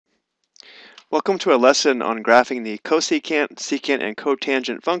Welcome to a lesson on graphing the cosecant, secant, and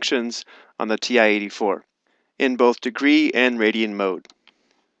cotangent functions on the TI84 in both degree and radian mode.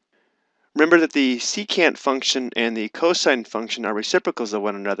 Remember that the secant function and the cosine function are reciprocals of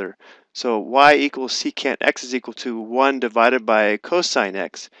one another. So y equals secant x is equal to 1 divided by cosine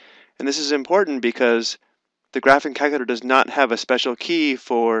x. And this is important because the graphing calculator does not have a special key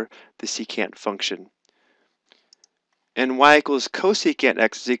for the secant function. And y equals cosecant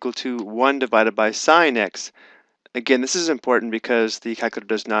x is equal to 1 divided by sine x. Again, this is important because the calculator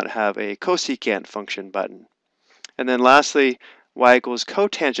does not have a cosecant function button. And then lastly, y equals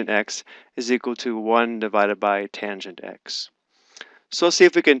cotangent x is equal to 1 divided by tangent x. So let's see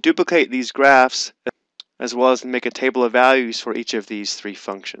if we can duplicate these graphs as well as make a table of values for each of these three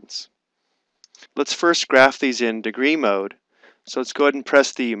functions. Let's first graph these in degree mode. So let's go ahead and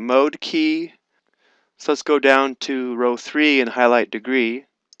press the mode key. So let's go down to row 3 and highlight degree.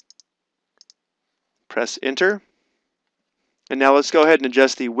 Press enter. And now let's go ahead and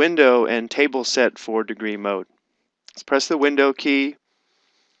adjust the window and table set for degree mode. Let's press the window key.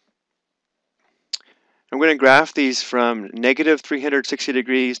 I'm going to graph these from negative 360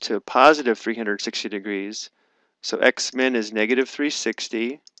 degrees to positive 360 degrees. So x min is negative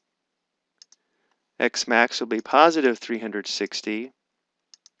 360. X max will be positive 360.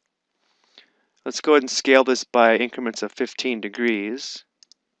 Let's go ahead and scale this by increments of 15 degrees.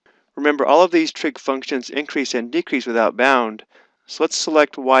 Remember, all of these trig functions increase and decrease without bound. So let's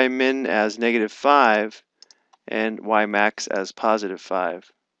select y min as negative 5 and y max as positive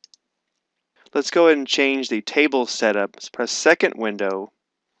 5. Let's go ahead and change the table setup. Let's press second window.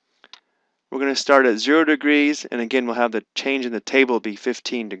 We're going to start at 0 degrees, and again we'll have the change in the table be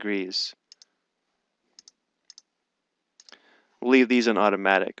 15 degrees. We'll leave these on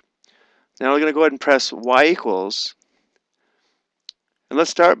automatic. Now we're going to go ahead and press y equals, and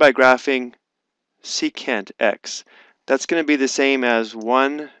let's start by graphing secant x. That's going to be the same as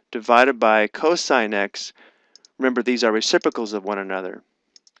 1 divided by cosine x. Remember, these are reciprocals of one another.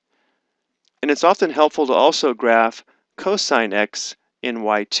 And it's often helpful to also graph cosine x in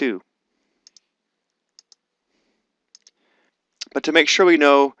y2. But to make sure we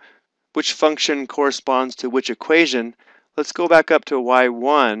know which function corresponds to which equation, let's go back up to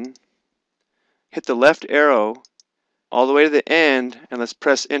y1, hit the left arrow all the way to the end, and let's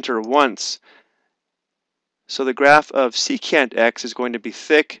press enter once. So the graph of secant x is going to be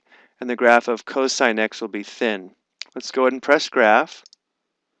thick, and the graph of cosine x will be thin. Let's go ahead and press graph.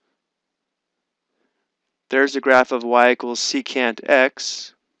 There's the graph of y equals secant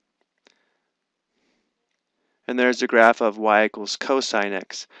x. And there's the graph of y equals cosine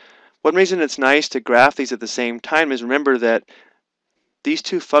x. One reason it's nice to graph these at the same time is remember that these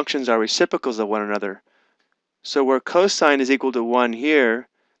two functions are reciprocals of one another. So where cosine is equal to 1 here,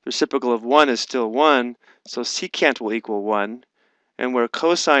 the reciprocal of 1 is still 1, so secant will equal 1. And where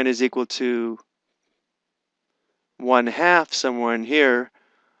cosine is equal to 1/2 somewhere in here,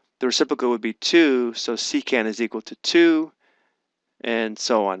 the reciprocal would be 2, so secant is equal to 2, and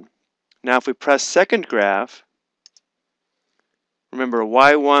so on. Now if we press second graph, remember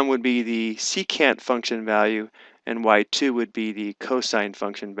y1 would be the secant function value, and y2 would be the cosine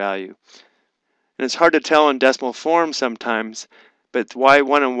function value. And it's hard to tell in decimal form sometimes, but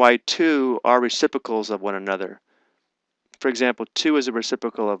y1 and y2 are reciprocals of one another. For example, 2 is a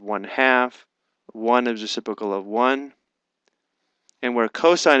reciprocal of 1/2, 1 is a reciprocal of 1. And where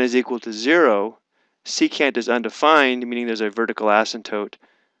cosine is equal to 0, secant is undefined, meaning there's a vertical asymptote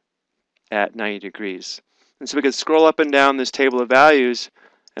at 90 degrees. And so we could scroll up and down this table of values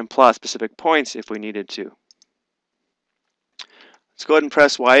and plot specific points if we needed to. Let's go ahead and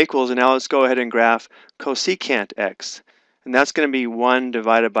press y equals, and now let's go ahead and graph cosecant x. And that's going to be 1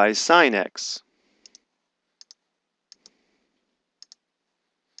 divided by sine x.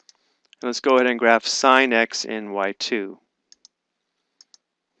 And let's go ahead and graph sine x in y2.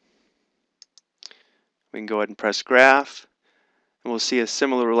 We can go ahead and press graph, and we'll see a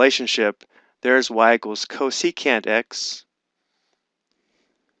similar relationship. There's y equals cosecant x,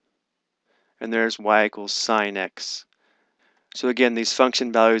 and there's y equals sine x. So again, these function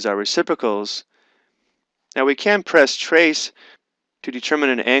values are reciprocals. Now we can press trace to determine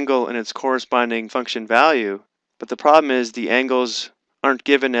an angle and its corresponding function value, but the problem is the angles aren't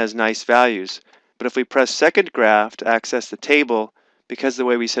given as nice values. But if we press second graph to access the table, because of the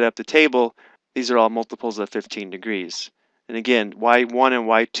way we set up the table, these are all multiples of 15 degrees. And again, y1 and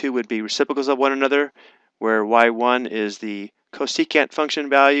y2 would be reciprocals of one another, where y1 is the cosecant function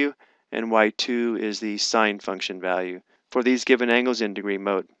value and y2 is the sine function value for these given angles in degree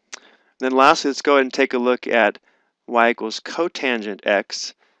mode. And then lastly, let's go ahead and take a look at y equals cotangent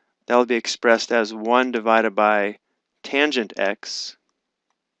x. that will be expressed as 1 divided by tangent x.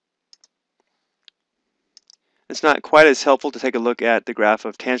 It's not quite as helpful to take a look at the graph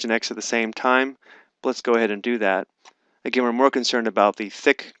of tangent x at the same time, but let's go ahead and do that. Again, we're more concerned about the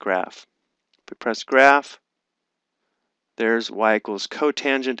thick graph. If we press graph, there's y equals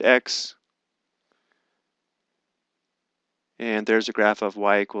cotangent x, and there's a graph of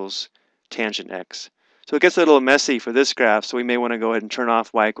y equals tangent x. So it gets a little messy for this graph, so we may want to go ahead and turn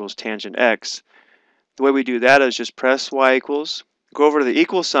off y equals tangent x. The way we do that is just press y equals, go over to the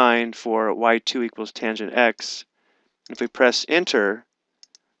equal sign for y2 equals tangent x. If we press enter,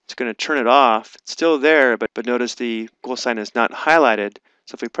 it's going to turn it off. It's still there, but notice the equal sign is not highlighted.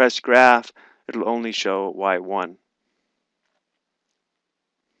 So if we press graph, it'll only show y1.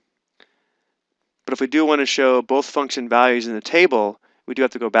 But if we do want to show both function values in the table, we do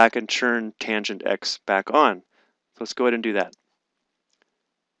have to go back and turn tangent x back on. So let's go ahead and do that.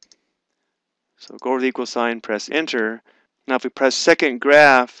 So go over the equal sign, press enter. Now if we press second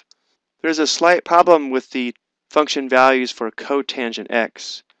graph, there's a slight problem with the function values for cotangent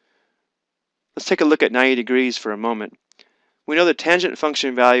x. Let's take a look at 90 degrees for a moment. We know the tangent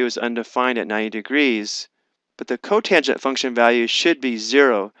function value is undefined at 90 degrees, but the cotangent function value should be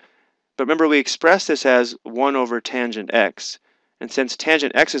 0. But remember, we express this as 1 over tangent x. And since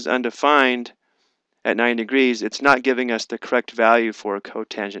tangent x is undefined at 90 degrees, it's not giving us the correct value for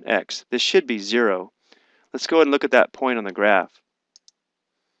cotangent x. This should be 0. Let's go ahead and look at that point on the graph.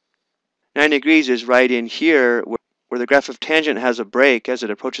 90 degrees is right in here where the graph of tangent has a break as it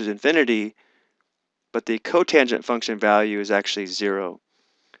approaches infinity, but the cotangent function value is actually 0.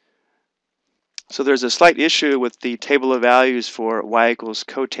 So there's a slight issue with the table of values for y equals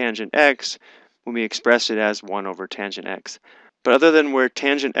cotangent x when we express it as 1 over tangent x. But other than where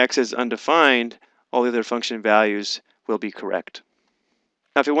tangent x is undefined, all the other function values will be correct.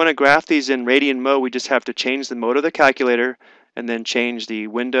 Now if we want to graph these in Radian mode, we just have to change the mode of the calculator and then change the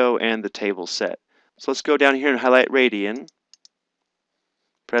window and the table set. So let's go down here and highlight Radian.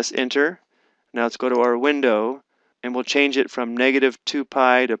 Press enter. Now let's go to our window and we'll change it from -2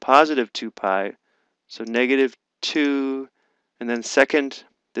 pi to +2 pi. So -2, and then second,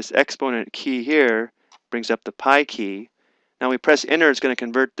 this exponent key here brings up the pi key. Now we press enter, it's going to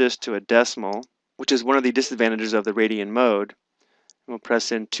convert this to a decimal, which is one of the disadvantages of the Radian mode. We'll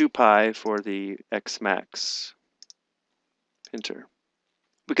press in 2 pi for the x max. Enter.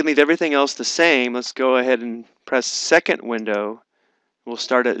 We can leave everything else the same. Let's go ahead and press second window. We'll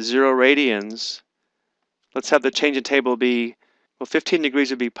start at 0 radians. Let's have the change in table be, well, 15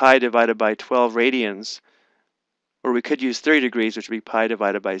 degrees would be pi divided by 12 radians, or we could use 30 degrees, which would be pi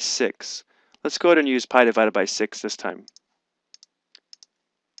divided by 6. Let's go ahead and use pi divided by 6 this time.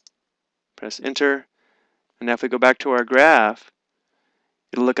 Press enter, and now if we go back to our graph,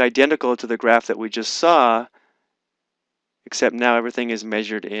 it'll look identical to the graph that we just saw, except now everything is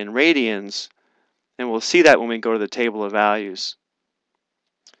measured in radians, and we'll see that when we go to the table of values.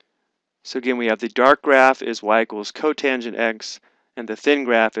 So again, we have the dark graph is y equals cotangent x, and the thin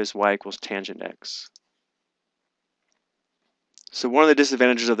graph is y equals tangent x. So one of the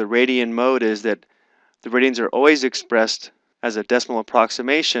disadvantages of the Radian mode is that the radians are always expressed as a decimal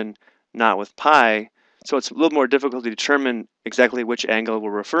approximation, not with pi, so it's a little more difficult to determine exactly which angle we're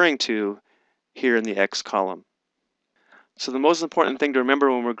referring to here in the x column. So the most important thing to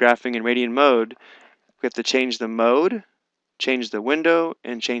remember when we're graphing in Radian mode, we have to change the mode, change the window,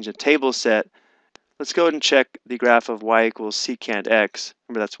 and change the table set. Let's go ahead and check the graph of y equals secant x.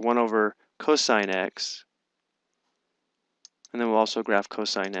 Remember, that's 1 over cosine x. And then we'll also graph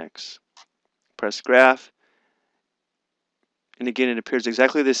cosine x. Press graph. And again, it appears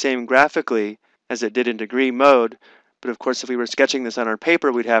exactly the same graphically as it did in degree mode. But of course, if we were sketching this on our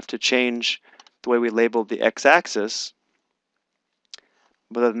paper, we'd have to change the way we labeled the x-axis.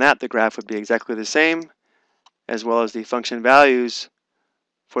 But other than that, the graph would be exactly the same, as well as the function values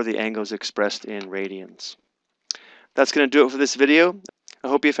for the angles expressed in radians. That's going to do it for this video. I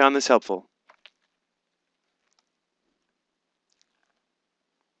hope you found this helpful.